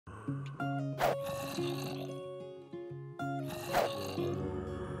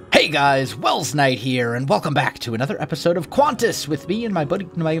Hey guys, Welsknight here, and welcome back to another episode of Quantus with me and my buddy,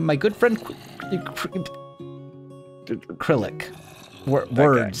 my good friend Kryllyk.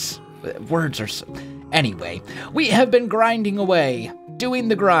 Words are so... Anyway, we have been grinding away, doing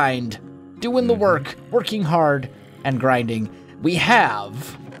the grind, doing the work, working hard, and grinding. We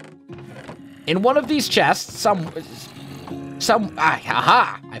have, in one of these chests, I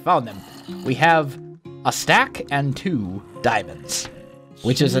found them. We have a stack and 2 diamonds,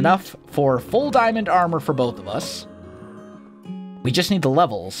 which is enough for full diamond armor for both of us. We just need the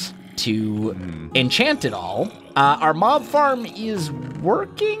levels to enchant it all. Our mob farm is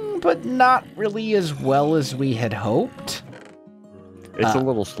working, but not really as well as we had hoped. It's a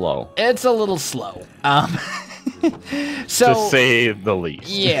little slow. It's a little slow. So, to say the least.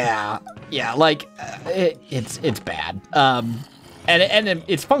 Yeah, like, it's bad. And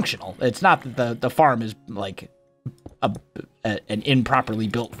it's functional. It's not that the farm is, like, an improperly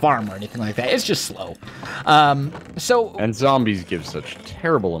built farm or anything like that. It's just slow. And zombies give such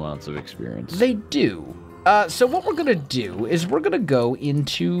terrible amounts of experience. They do. So what we're gonna do is we're gonna go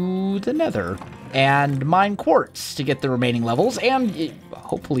into the Nether and mine quartz to get the remaining levels, and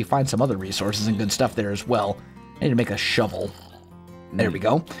hopefully find some other resources and good stuff there as well. I need to make a shovel. There we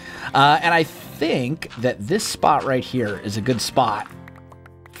go. And I think that this spot right here is a good spot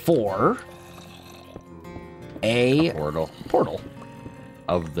for a portal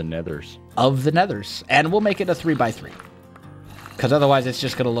of the Nethers. And we'll make it a 3x3, because otherwise it's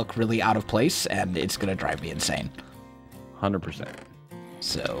just gonna look really out of place and it's gonna drive me insane. 100%.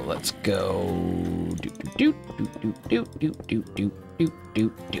 So let's go.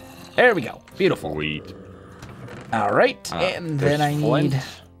 There we go. Beautiful. Sweet. All right, and then I need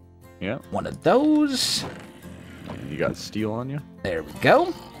one of those. You got steel on you? There we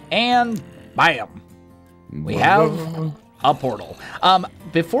go. And bam. We have a portal.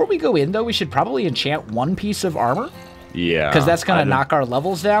 Before we go in, though, we should probably enchant 1 piece of armor. Yeah. Because that's going to knock our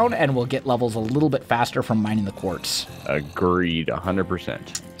levels down, and we'll get levels a little bit faster from mining the quartz. Agreed,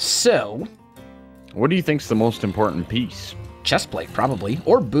 100%. So, what do you think's the most important piece? Chestplate, probably.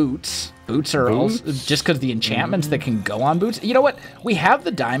 Or boots. Boots are also, just because the enchantments that can go on boots. You know what? We have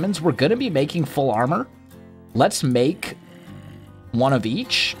the diamonds. We're going to be making full armor. Let's make 1 of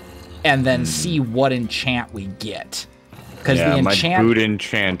each, and then see what enchant we get. Because the enchant... my boot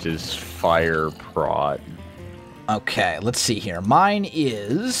enchant is fire prot. Okay, let's see here. Mine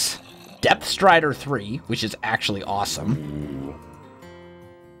is Depth Strider 3, which is actually awesome. Ooh.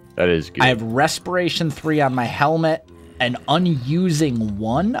 That is good. I have Respiration 3 on my helmet, and Unusing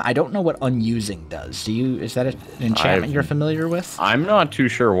 1. I don't know what Unusing does. Is that an enchantment you're familiar with? I'm not too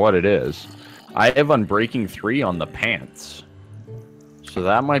sure what it is. I have Unbreaking 3 on the pants. So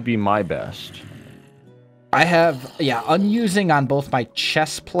that might be my best. I have, Unusing on both my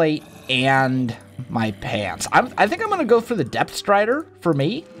chest plate and my pants. I think I'm going to go for the Depth Strider for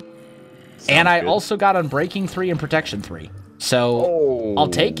me. And I also got Unbreaking 3 and Protection 3. So I'll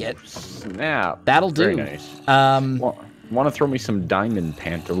take it. Snap. That'll do. Very nice. Want to throw me some diamond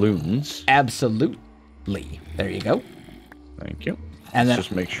pantaloons? Absolutely. There you go. Thank you. And let's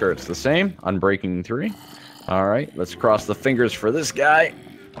just make sure it's the same. Unbreaking 3. All right, let's cross the fingers for this guy.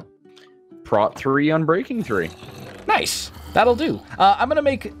 Prot 3, Unbreaking 3. Nice. That'll do. I'm going to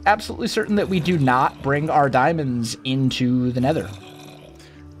make absolutely certain that we do not bring our diamonds into the Nether.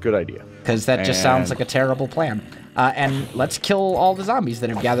 Good idea. Because that just sounds like a terrible plan. And let's kill all the zombies that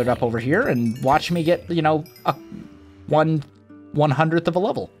have gathered up over here and watch me get, a 1/100th of a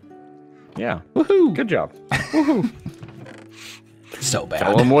level. Yeah. Woohoo. Good job. Woohoo. So bad.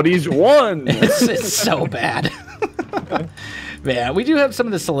 Tell him what he's won. It's so bad. Man, we do have some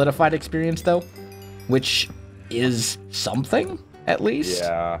of the solidified experience, though, which is something, at least.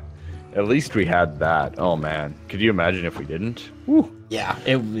 Yeah. At least we had that. Oh, man. Could you imagine if we didn't? Woo. Yeah.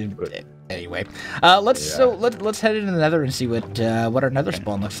 Anyway. Let's head into the Nether and see what our Nether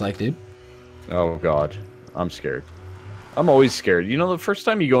spawn looks like, dude. Oh, God. I'm scared. I'm always scared. You know, the first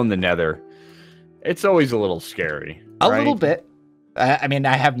time you go in the Nether, it's always a little scary. A little bit. I mean,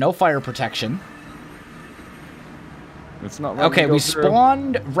 I have no fire protection. It's not okay, we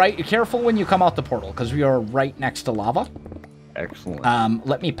spawned right... Careful when you come out the portal, because we are right next to lava. Excellent.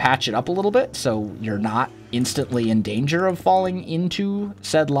 Let me patch it up a little bit, so you're not instantly in danger of falling into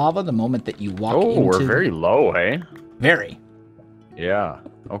said lava the moment that you walk into... Oh, we're very low, hey? Very. Yeah,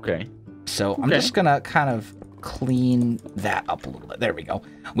 okay. So I'm just going to kind of clean that up a little bit. There we go.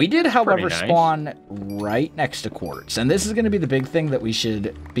 We did, however, spawn right next to quartz. And this is going to be the big thing that we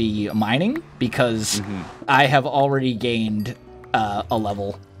should be mining, because I have already gained a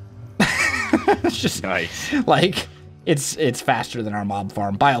level It's just nice. like it's faster than our mob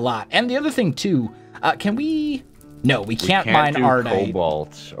farm by a lot. And the other thing too, can we? No, we can't mine do ardite.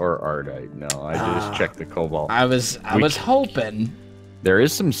 Cobalt or ardite. No, I just checked the cobalt. I was hoping. There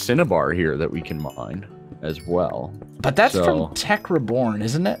is some cinnabar here that we can mine as well. But that's from Tech Reborn,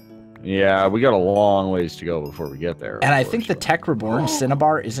 isn't it? Yeah, we got a long ways to go before we get there. And I think the Tech Reborn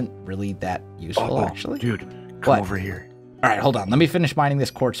cinnabar isn't really that useful, actually. Dude, come over here. All right, hold on. Let me finish mining this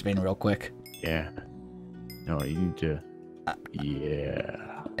quartz vein real quick. Yeah. No, you need to...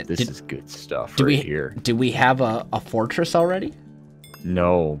 yeah. This is good stuff here. Do we have a fortress already?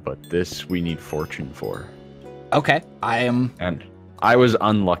 No, but this we need fortune for. Okay, And I was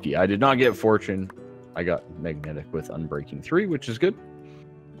unlucky. I did not get fortune. I got magnetic with Unbreaking 3, which is good.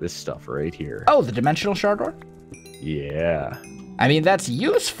 This stuff right here. Oh, the dimensional shard ore? Yeah. I mean, that's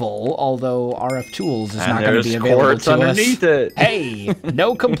useful, although RF Tools is not going to be available quartz to underneath it. Hey,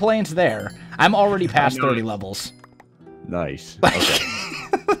 no complaints there. I'm already past 30 levels. Nice.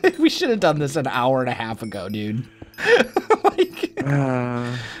 Okay. We should have done this an hour and a half ago, dude.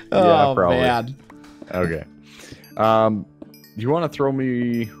 Yeah, oh, probably. man. Okay. Do you want to throw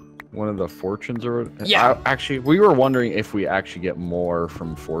me one of the fortunes or yeah? Actually, we were wondering if we actually get more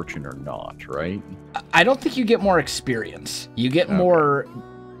from fortune or not, right? I don't think you get more experience. You get more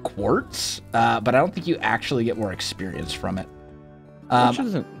quartz, but I don't think you actually get more experience from it. Which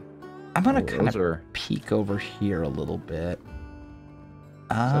isn't. I'm gonna kind of peek over here a little bit.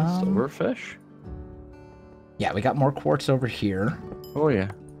 Is that silverfish? Yeah, we got more quartz over here. Oh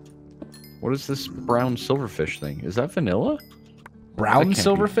yeah. What is this brown silverfish thing? Is that vanilla? Brown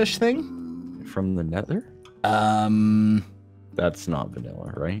silverfish thing? From the Nether? That's not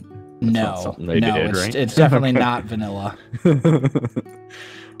vanilla, right? No, it's definitely not vanilla.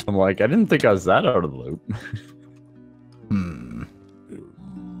 I'm like, I didn't think I was that out of the loop.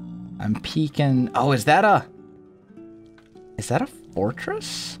 I'm peeking. Oh, is that a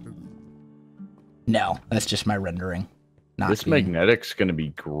fortress? No, that's just my rendering. This magnetic's gonna be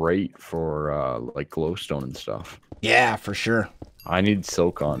great for like glowstone and stuff. Yeah, for sure. I need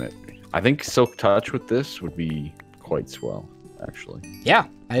silk on it. I think silk touch with this would be quite swell, actually. Yeah,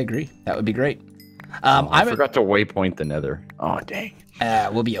 I agree. That would be great. I forgot to waypoint the Nether. Oh dang.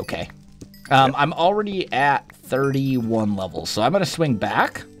 We'll be okay. I'm already at 31 levels, so I'm gonna swing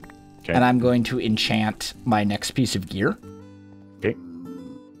back, and I'm going to enchant my next piece of gear. Okay.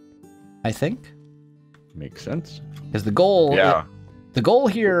 I think. Makes sense. Because the goal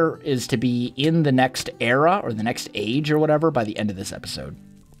here is to be in the next era or the next age or whatever by the end of this episode.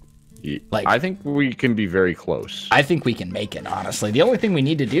 Like, I think we can be very close. I think we can make it, honestly. The only thing we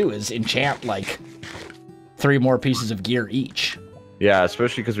need to do is enchant like 3 more pieces of gear each. Yeah,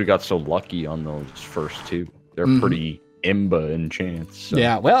 especially because we got so lucky on those first 2. They're pretty imba enchants. So.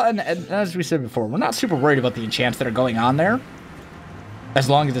 Yeah, well, and as we said before, we're not super worried about the enchants that are going on there, as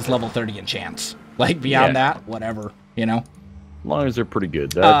long as it's level 30 enchants. Like, beyond that, whatever, you know? As long as they're pretty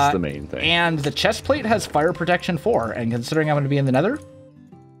good, that's the main thing. And the chest plate has fire protection 4, and considering I'm going to be in the Nether,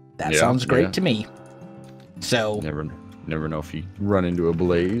 that sounds great to me. So... Never know if you run into a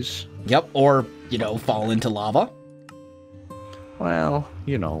blaze. Yep, or, you know, fall into lava. Well,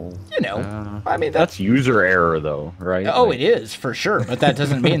 you know. I mean, that's user error, though, right? Oh, like, it is, for sure. But that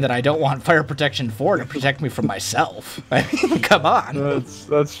doesn't mean that I don't want fire protection 4 to protect me from myself. I mean, come on.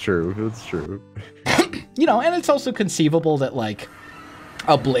 That's true. That's true. You know, and it's also conceivable that, like,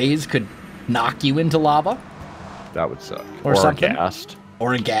 a blaze could knock you into lava. That would suck. Or something. A ghast.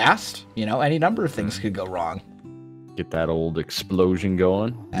 Or a ghast. You know, any number of things could go wrong. Get that old explosion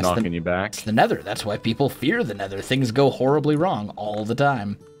going, knocking you back. It's the Nether. That's why people fear the Nether. Things go horribly wrong all the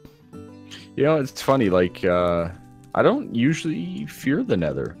time. You know, it's funny, like, I don't usually fear the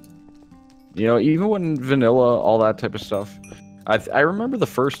Nether. You know, even when vanilla, all that type of stuff. I remember the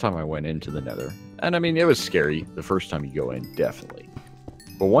first time I went into the Nether. And I mean, it was scary the first time you go in, definitely.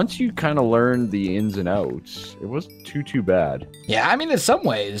 But once you kind of learned the ins and outs, it wasn't too bad. Yeah, I mean, in some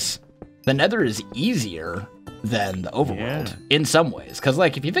ways, the Nether is easier than the overworld in some ways. Because,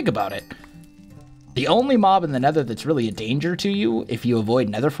 like, if you think about it, the only mob in the Nether that's really a danger to you if you avoid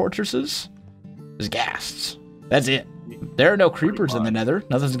Nether fortresses is ghasts. That's it. There are no creepers in the Nether.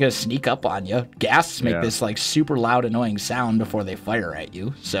 Nothing's going to sneak up on you. Ghasts make this, like, super loud, annoying sound before they fire at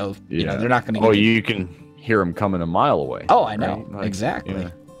you. So, you know, they're not going to... Oh, you can hear them coming a mile away. Oh, I know. Right? Like, exactly.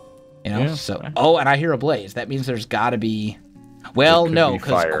 Yeah. You know, so... Oh, and I hear a blaze. That means there's got to be... Well, no,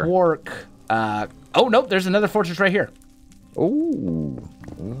 because Quark... oh, nope, there's another fortress right here. Ooh.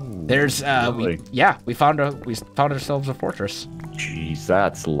 There's... really? we found ourselves a fortress. Jeez,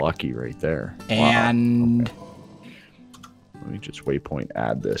 that's lucky right there. And... Wow. Okay. Let me just waypoint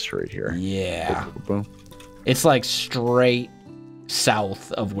add this right here. Yeah. Boom. It's like straight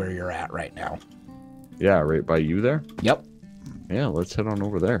south of where you're at right now. Yeah, right by you there? Yep. Yeah, let's head on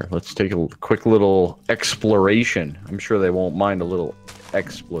over there. Let's take a quick little exploration. I'm sure they won't mind a little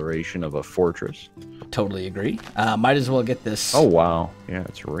exploration of a fortress. Totally agree. Might as well get this. Oh, wow. Yeah,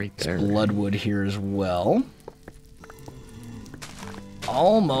 it's right there. Bloodwood here as well.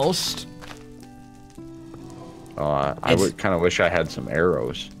 Almost. I would kind of wish I had some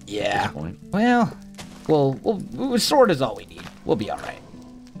arrows. Yeah. At this point. Well, sword is all we need. We'll be all right.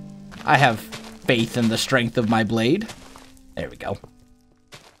 I have faith in the strength of my blade. There we go.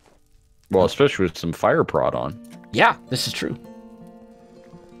 Well, especially with some fire prod on. Yeah, this is true.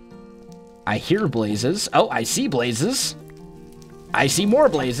 I hear blazes. Oh, I see blazes. I see more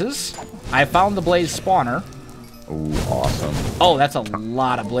blazes. I found the blaze spawner. Ooh, awesome. Oh, that's a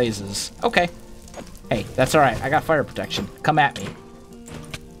lot of blazes. Okay. Hey, that's all right. I got fire protection. Come at me.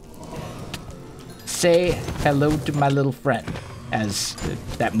 Say hello to my little friend, as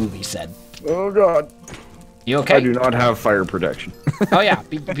that movie said. Oh, God. You okay? I do not have fire protection. Oh, yeah.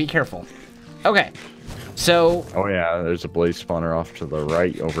 Be careful. Okay. So... Oh, yeah. There's a blaze spawner off to the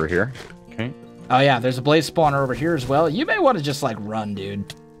right over here. Okay. Oh, yeah. There's a blaze spawner over here as well. You may want to just, like, run,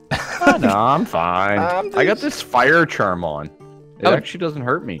 dude. Oh, no, I'm fine. I got this fire charm on. It actually doesn't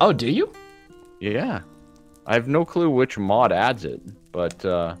hurt me. Oh, do you? Yeah. I have no clue which mod adds it, but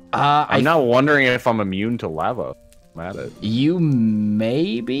I'm now wondering if I'm immune to lava. I'm at it. You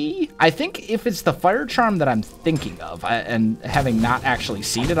may be. I think if it's the fire charm that I'm thinking of, and having not actually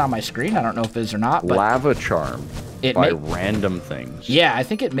seen it on my screen, I don't know if it is or not. But lava charm by random things. Yeah, I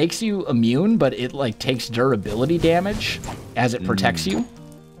think it makes you immune, but it like takes durability damage as it protects you.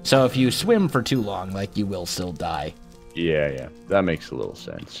 So if you swim for too long, like you will still die. Yeah, that makes a little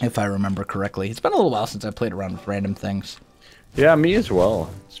sense. If I remember correctly. It's been a little while since I played around with random things. Yeah, me as well.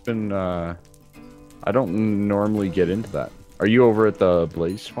 It's been, I don't normally get into that. Are you over at the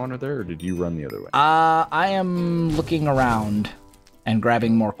blaze spawner there, or did you run the other way? I am looking around and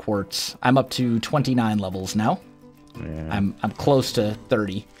grabbing more quartz. I'm up to 29 levels now. Yeah. I'm close to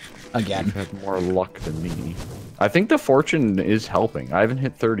 30 again. You've had more luck than me. I think the fortune is helping. I haven't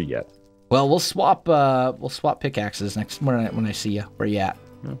hit 30 yet. Well, we'll swap pickaxes next when I see you. Where you at?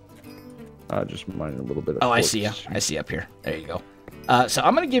 Just mine a little bit of I see you. I see up here. There you go. So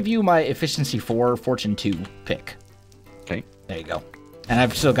I'm gonna give you my efficiency 4, fortune 2 pick. Okay. There you go. And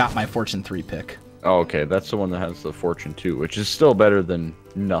I've still got my fortune 3 pick. Oh, okay. That's the one that has the fortune 2, which is still better than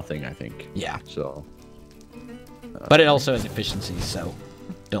nothing, I think. Yeah. So. But it also has efficiency, so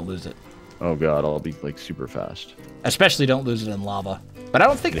don't lose it. Oh god, I'll be like super fast. Especially don't lose it in lava. But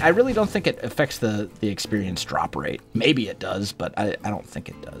I really don't think it affects the experience drop rate. Maybe it does, but I don't think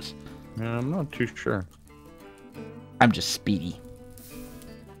it does. Yeah, I'm not too sure. I'm just speedy.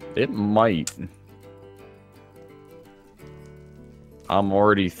 It might. I'm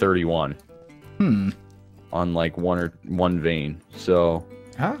already 31. On like one vein. So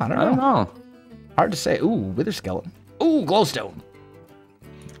I don't know. Hard to say. Ooh, wither skeleton. Ooh, glowstone.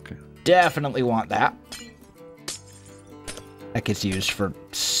 Okay. Definitely want that. That gets used for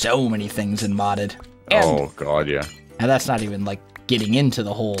so many things in modded. And, oh god, yeah. And that's not even like getting into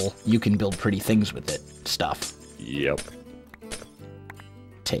the whole you can build pretty things with it stuff. Yep.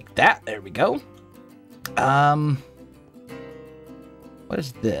 Take that. There we go. What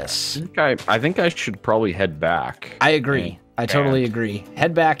is this? I think I should probably head back. I agree. I totally agree.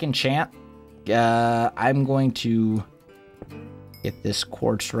 Head back, enchant. I'm going to get this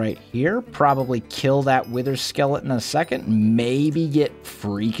quartz right here. Probably kill that wither skeleton in a second. Maybe get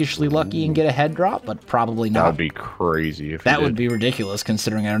freakishly lucky and get a head drop, but probably not. That would be crazy if that would be ridiculous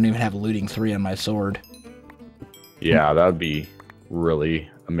considering I don't even have looting 3 on my sword. Yeah, that would be really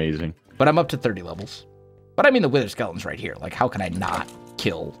amazing. But I'm up to 30 levels. But I mean, the wither skeleton's right here. Like, how can I not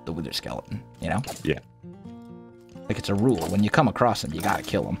kill the wither skeleton, you know? Yeah. Like, it's a rule. When you come across him, you gotta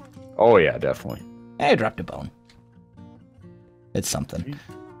kill him. Oh, yeah, definitely. Hey, I dropped a bone. It's something.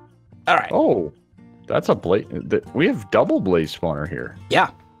 All right. Oh, that's a blaze. We have double blaze spawner here.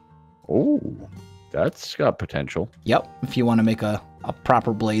 Yeah. Oh, that's got potential. Yep. If you want to make a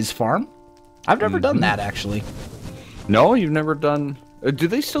proper blaze farm. I've never done that, actually. No, you've never done... do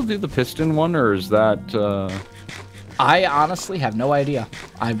they still do the piston one, or is that... I honestly have no idea.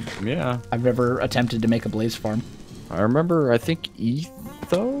 I've never attempted to make a blaze farm. I remember, I think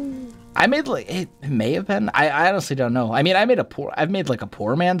Etho? I made like it may have been. I honestly don't know. I mean, I've made like a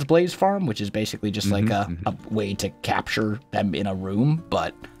poor man's blaze farm, which is basically just like a way to capture them in a room,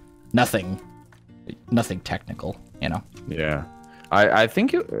 but nothing technical, you know. Yeah, I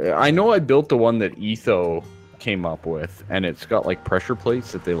think I know I built the one that Etho came up with, and it's got like pressure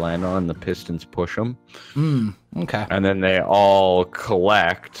plates that they land on, and the pistons push them. Okay. And then they all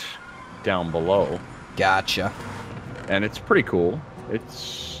collect down below. Gotcha. And it's pretty cool.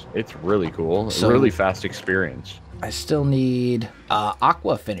 It's really cool. So, a really fast experience. I still need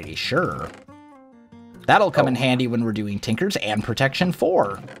Aqua Affinity, sure. That'll come in handy when we're doing Tinkers and Protection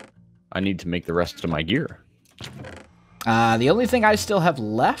 4. I need to make the rest of my gear. The only thing I still have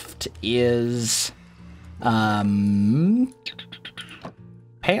left is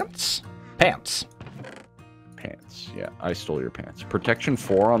pants. Pants. Yeah, I stole your pants. Protection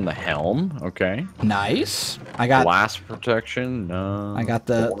 4 on the helm. Okay. Nice. I got glass protection. No. I got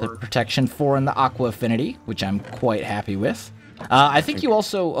the Protection 4 in the Aqua Affinity, which I'm quite happy with. I think you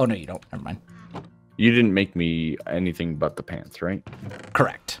also... Oh, no, you don't. Never mind. You didn't make me anything but the pants, right?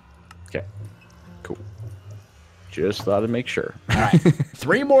 Correct. Okay. Cool. Just thought I'd make sure. All right.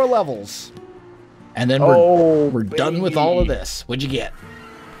 3 more levels. And then we're done with all of this. What'd you get?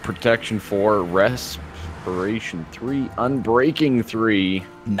 Protection 4, Respiration 3, Unbreaking 3.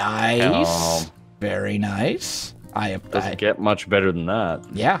 Nice. Very nice. Doesn't get much better than that.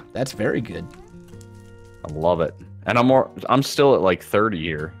 Yeah, that's very good. I love it. And I'm still at like 30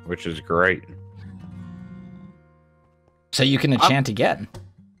 here, which is great. So you can enchant again.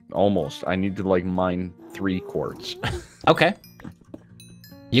 Almost. I need to like mine 3 quartz. Okay.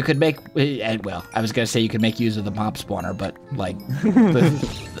 You could make, well, I was going to say you could make use of the mob spawner, but like,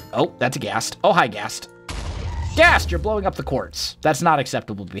 oh, that's a ghast. Oh, hi, ghast. Ghast, you're blowing up the quartz. That's not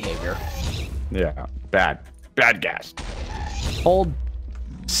acceptable behavior. Yeah, bad ghast. Hold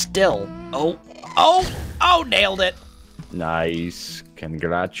still. Oh, nailed it. Nice.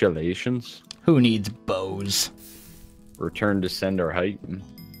 Congratulations. Who needs bows? Return to sender height.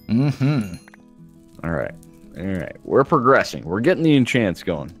 Mm-hmm. All right. We're progressing. We're getting the enchants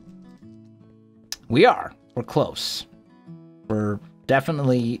going. We are. We're close. We're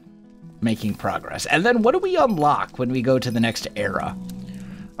definitely making progress. And then what do we unlock when we go to the next era?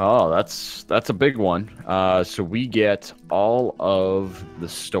 Oh, that's a big one. So we get all of the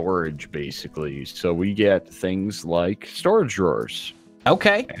storage, basically. So we get things like storage drawers.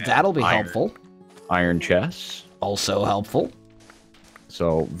 Okay, that'll be helpful. Iron chests. Also helpful.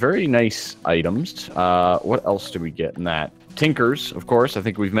 So very nice items. What else do we get in that? Tinkers, of course. I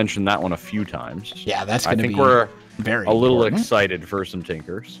think we've mentioned that one a few times. Yeah, that's going to be I think we're very a little important. excited for some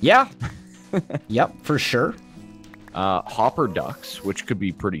tinkers. Yeah. Yep, for sure. Hopper ducts, which could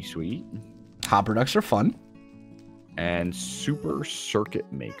be pretty sweet. Hopper ducts are fun. And super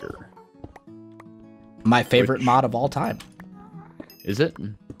circuit maker. My favorite mod of all time. Is it?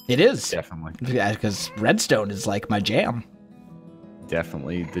 It is. Definitely. Because redstone is like my jam.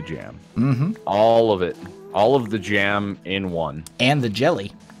 Definitely the jam. Mm-hmm. All of it. All of the jam in one. And the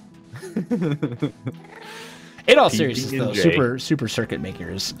jelly. In all seriousness, though, super circuit maker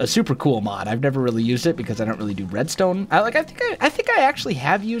is a super cool mod. I've never really used it because I don't really do redstone. I think I actually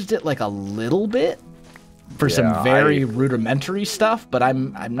have used it like a little bit for some very rudimentary stuff, but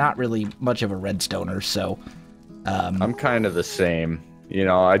I'm not really much of a redstoner, so I'm kind of the same. You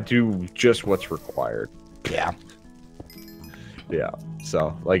know, I do just what's required. Yeah. Yeah.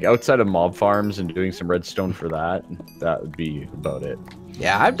 So, like, outside of mob farms and doing some redstone for that would be about it.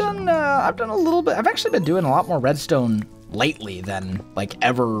 Yeah, I've done a little bit. I've actually been doing a lot more redstone lately than like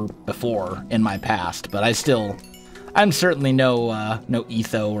ever before in my past. But I'm certainly no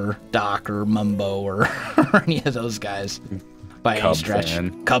Etho or Doc or Mumbo or any of those guys by any stretch.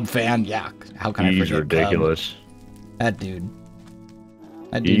 Cub fan, yeah. How can I forget? He's ridiculous. That dude.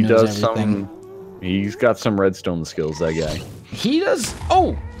 That dude knows everything. He's got some redstone skills. That guy. He does.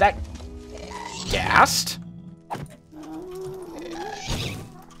 Oh, that ghast.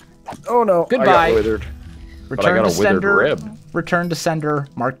 Oh no! Goodbye. I got withered. Return to sender. Rib. Return to sender.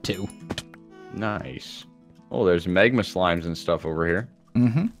 Mark II. Nice. Oh, there's magma slimes and stuff over here.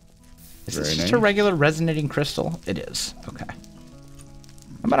 Mm-hmm. Is this just a regular resonating crystal? It is. Okay.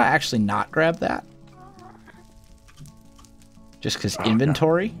 I'm gonna actually not grab that. Just because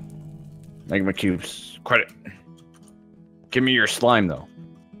inventory. No. Magma cubes. Credit. Give me your slime though.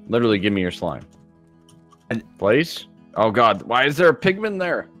 Literally, give me your slime. Please. Oh God! Why is there a pigman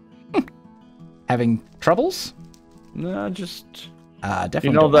there? Having troubles? No, just definitely.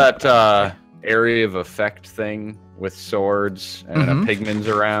 You know that area of effect thing with swords and a pigman's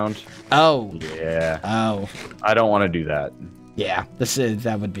around? Oh. Yeah. Oh. I don't want to do that. Yeah,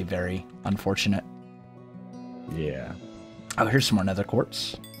 that would be very unfortunate. Yeah. Oh, here's some more nether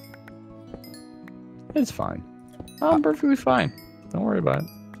quartz. It's fine. I'm perfectly fine. Don't worry about it.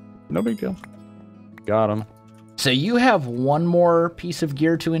 No big deal. Got him. So you have one more piece of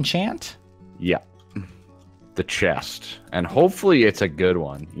gear to enchant? Yeah. the chest, and hopefully it's a good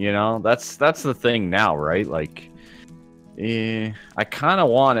one. You know, that's the thing now, right? Like, I kind of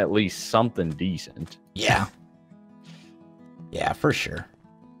want at least something decent. Yeah. Yeah, for sure.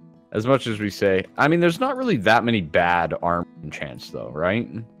 As much as we say, I mean, there's not really that many bad armor enchants, though, right?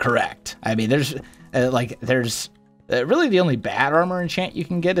 Correct. I mean, there's really the only bad armor enchant you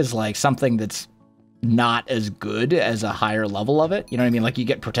can get is like something that's not as good as a higher level of it. You know what I mean? Like you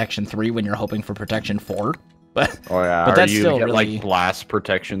get protection 3 when you're hoping for protection 4. But oh yeah, but that's you still get really like blast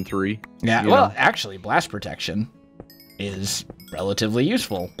protection 3. Yeah. Well, actually, blast protection is relatively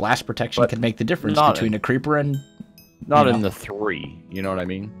useful. Blast protection can make the difference between a creeper and not in the 3. You know what I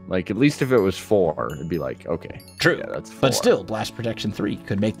mean? Like at least if it was 4, it'd be like okay, true. Yeah, that's 4. But still, blast protection 3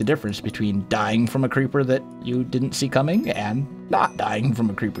 could make the difference between dying from a creeper that you didn't see coming and not dying from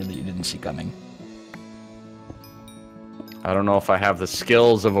a creeper that you didn't see coming. I don't know if I have the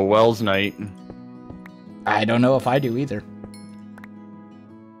skills of a Welsknight. I don't know if I do either.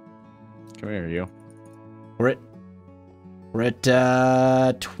 Come here, you. We're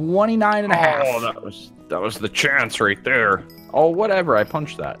at 29 and a half. Oh, that was the chance right there. Oh, whatever. I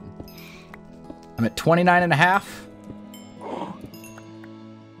punched that. I'm at 29 and a half.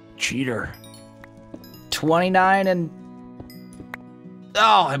 Cheater. 29 and...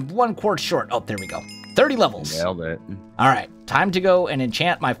 Oh, I'm 1 quartz short. Oh, there we go. 30 levels. Nailed it. All right. Time to go and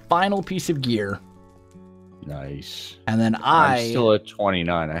enchant my final piece of gear. Nice. And then I'm still at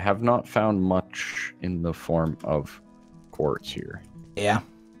 29. I have not found much in the form of quartz here. Yeah.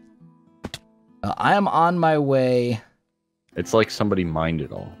 I am on my way. It's like somebody mined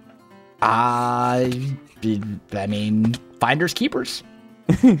it all. I mean, finders keepers.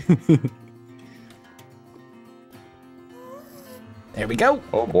 There we go.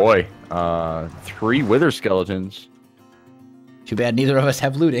 Oh boy. 3 wither skeletons. Too bad neither of us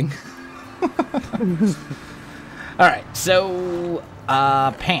have looting. All right, so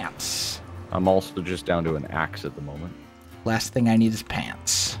pants. I'm also just down to an axe at the moment. Last thing I need is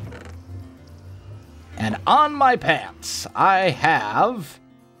pants. And on my pants, I have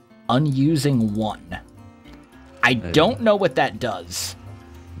unusing 1. I don't know what that does.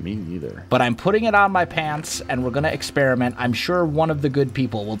 Me neither. But I'm putting it on my pants, and we're going to experiment. I'm sure one of the good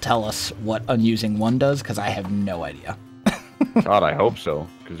people will tell us what unusing 1 does, because I have no idea. God, I hope so,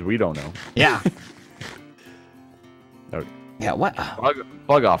 because we don't know. Yeah. No. Yeah, what?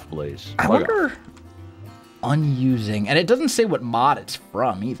 Bug off, Blaze. I wonder... Unusing... And it doesn't say what mod it's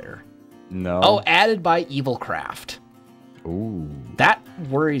from, either. No. Oh, added by Evilcraft. Ooh. That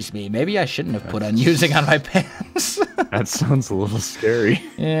worries me. Maybe I shouldn't have put unusing on my pants. That sounds a little scary.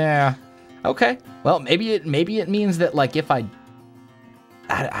 Yeah. Okay. Well, maybe it means that, like, if I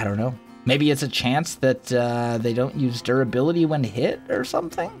don't know. Maybe it's a chance that they don't use durability when hit or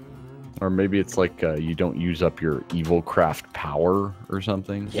something. Or maybe it's like you don't use up your Evilcraft power or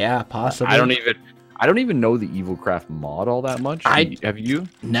something. Yeah, possibly. I don't even know the Evilcraft mod all that much. Have you?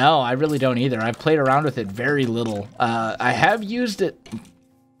 No, I really don't either. I've played around with it very little. I have used it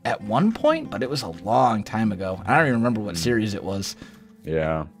at one point, but it was a long time ago. I don't even remember what series it was.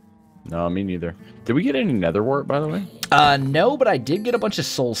 Yeah. No, me neither. Did we get any nether wart, by the way? No, but I did get a bunch of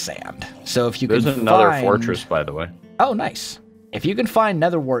soul sand. So if you can There's another fortress, by the way. Oh, nice. If you can find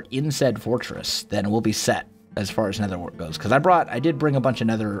nether wart in said fortress, then we'll be set as far as nether wart goes. Because I did bring a bunch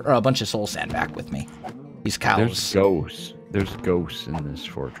of soul sand back with me. These cows. There's ghosts. There's ghosts in this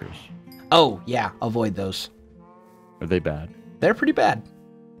fortress. Oh, yeah. Avoid those. Are they bad? They're pretty bad.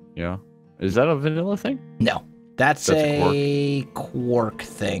 Yeah. Is that a vanilla thing? No. That's a quark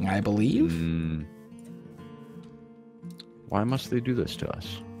thing, I believe. Why must they do this to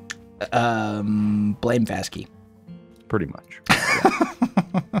us? Blame Vasky. Pretty much.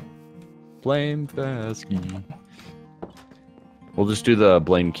 Blame Vasky. We'll just do the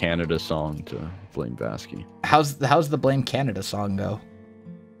Blame Canada song to blame Vasky. How's the Blame Canada song go?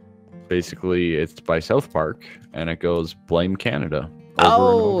 Basically, it's by South Park, and it goes Blame Canada.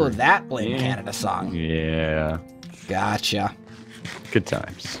 Oh, that Blame Canada song. Yeah. Gotcha. Good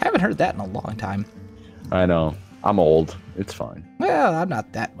times. Haven't heard that in a long time. I know. I'm old. It's fine. Well, I'm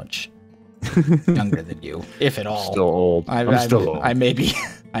not that much younger than you, if at all. Still old. I'm still old. I may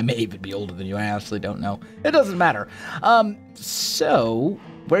even be older than you. I honestly don't know. It doesn't matter. So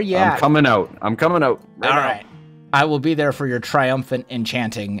where you at? I'm coming out. I'm coming out. All right. I will be there for your triumphant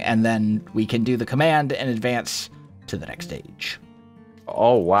enchanting, and then we can do the command and advance to the next stage.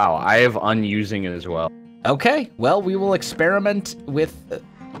 Oh, wow. I have unusing it as well. Okay. Well, we will experiment with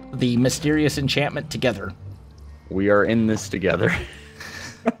the mysterious enchantment together. We are in this together.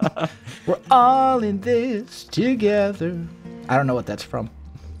 We're all in this together. I don't know what that's from.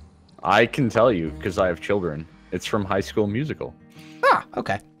 I can tell you because I have children. It's from High School Musical. Ah,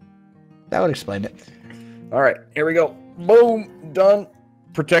 okay. That would explain it. All right, here we go. Boom, done.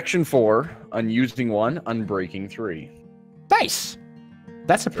 Protection 4, unusing 1, unbreaking 3. Nice.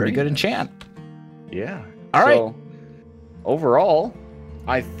 That's a pretty good enchant. Yeah. All right. So, overall,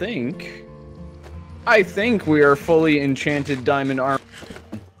 I think we are fully enchanted diamond armor.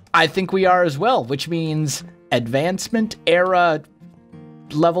 I think we are as well, which means advancement era,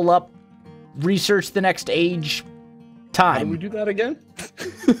 level up, research the next age, time. How do we do that again?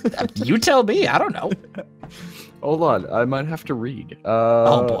 You tell me. I don't know. Hold on, I might have to read.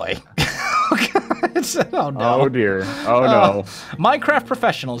 Oh boy. Oh no. Oh dear. Oh no. Minecraft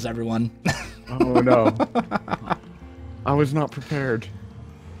professionals, everyone. Oh no. I was not prepared.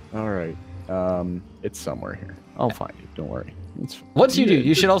 All right. It's somewhere here. I'll find it. Don't worry. Once you do,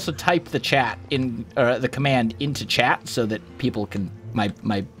 you should also type the chat in the command into chat so that people can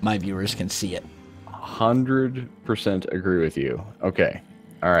my viewers can see it. 100% agree with you. Okay.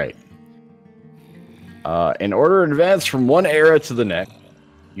 All right. In order to advance from one era to the next,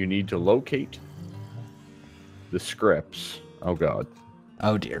 you need to locate the scripts. Oh god.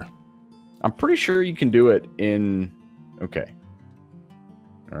 Oh dear. I'm pretty sure you can do it in... Okay.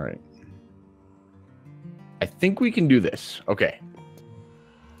 All right. I think we can do this. Okay.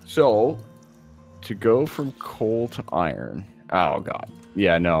 So, to go from coal to iron... Oh, God.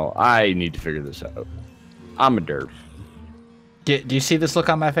 Yeah, no. I need to figure this out. I'm a derp. Do you see this look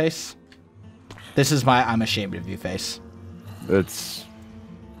on my face? This is my I'm ashamed of you face. It's...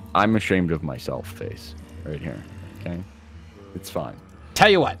 I'm ashamed of myself face. Right here. Okay? It's fine. Tell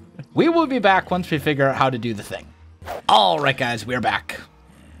you what. We will be back once we figure out how to do the thing. All right, guys. We're back.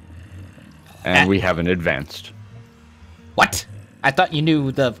 And we haven't advanced. What? I thought you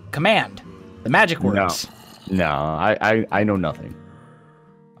knew the command. The magic words. No, I know nothing.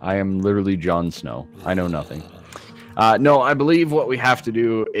 I am literally Jon Snow. I know nothing. No, I believe what we have to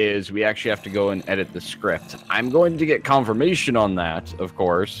do is we actually have to go and edit the script. I'm going to get confirmation on that, of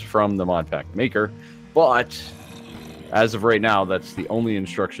course, from the modpack maker. But as of right now, that's the only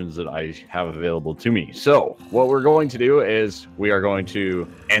instructions that I have available to me. So what we're going to do is we are going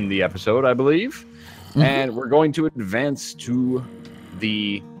to end the episode, I believe. Mm-hmm. And we're going to advance to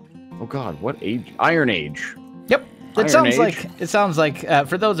the... Oh God, what age? Iron Age. Yep. It sounds like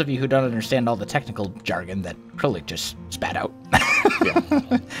for those of you who don't understand all the technical jargon that Kryllyk just spat out.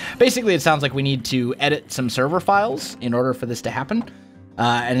 Yeah. Basically, it sounds like we need to edit some server files in order for this to happen.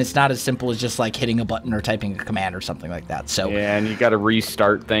 And it's not as simple as just like hitting a button or typing a command or something like that. So yeah, and you got to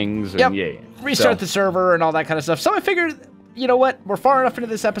restart things. And yep. Restart the server and all that kind of stuff. So I figured, you know what? We're far enough into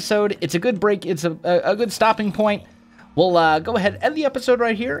this episode. It's a good break. It's a good stopping point. We'll go ahead and end the episode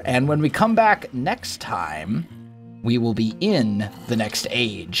right here. And when we come back next time, we will be in the next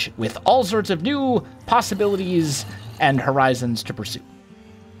age with all sorts of new possibilities and horizons to pursue.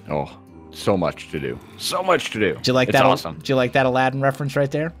 Oh, so much to do. So much to do. Do you like that? Awesome. Do you like that Aladdin reference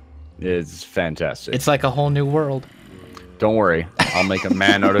right there? It's fantastic. It's like a whole new world. Don't worry. I'll make a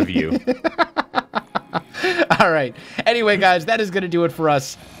man out of you. All right. Anyway, guys, that is going to do it for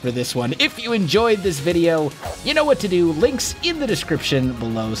us for this one. If you enjoyed this video, you know what to do. Links in the description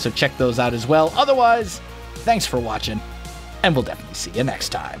below, so check those out as well. Otherwise, thanks for watching, and we'll definitely see you next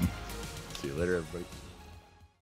time. See you later, everybody.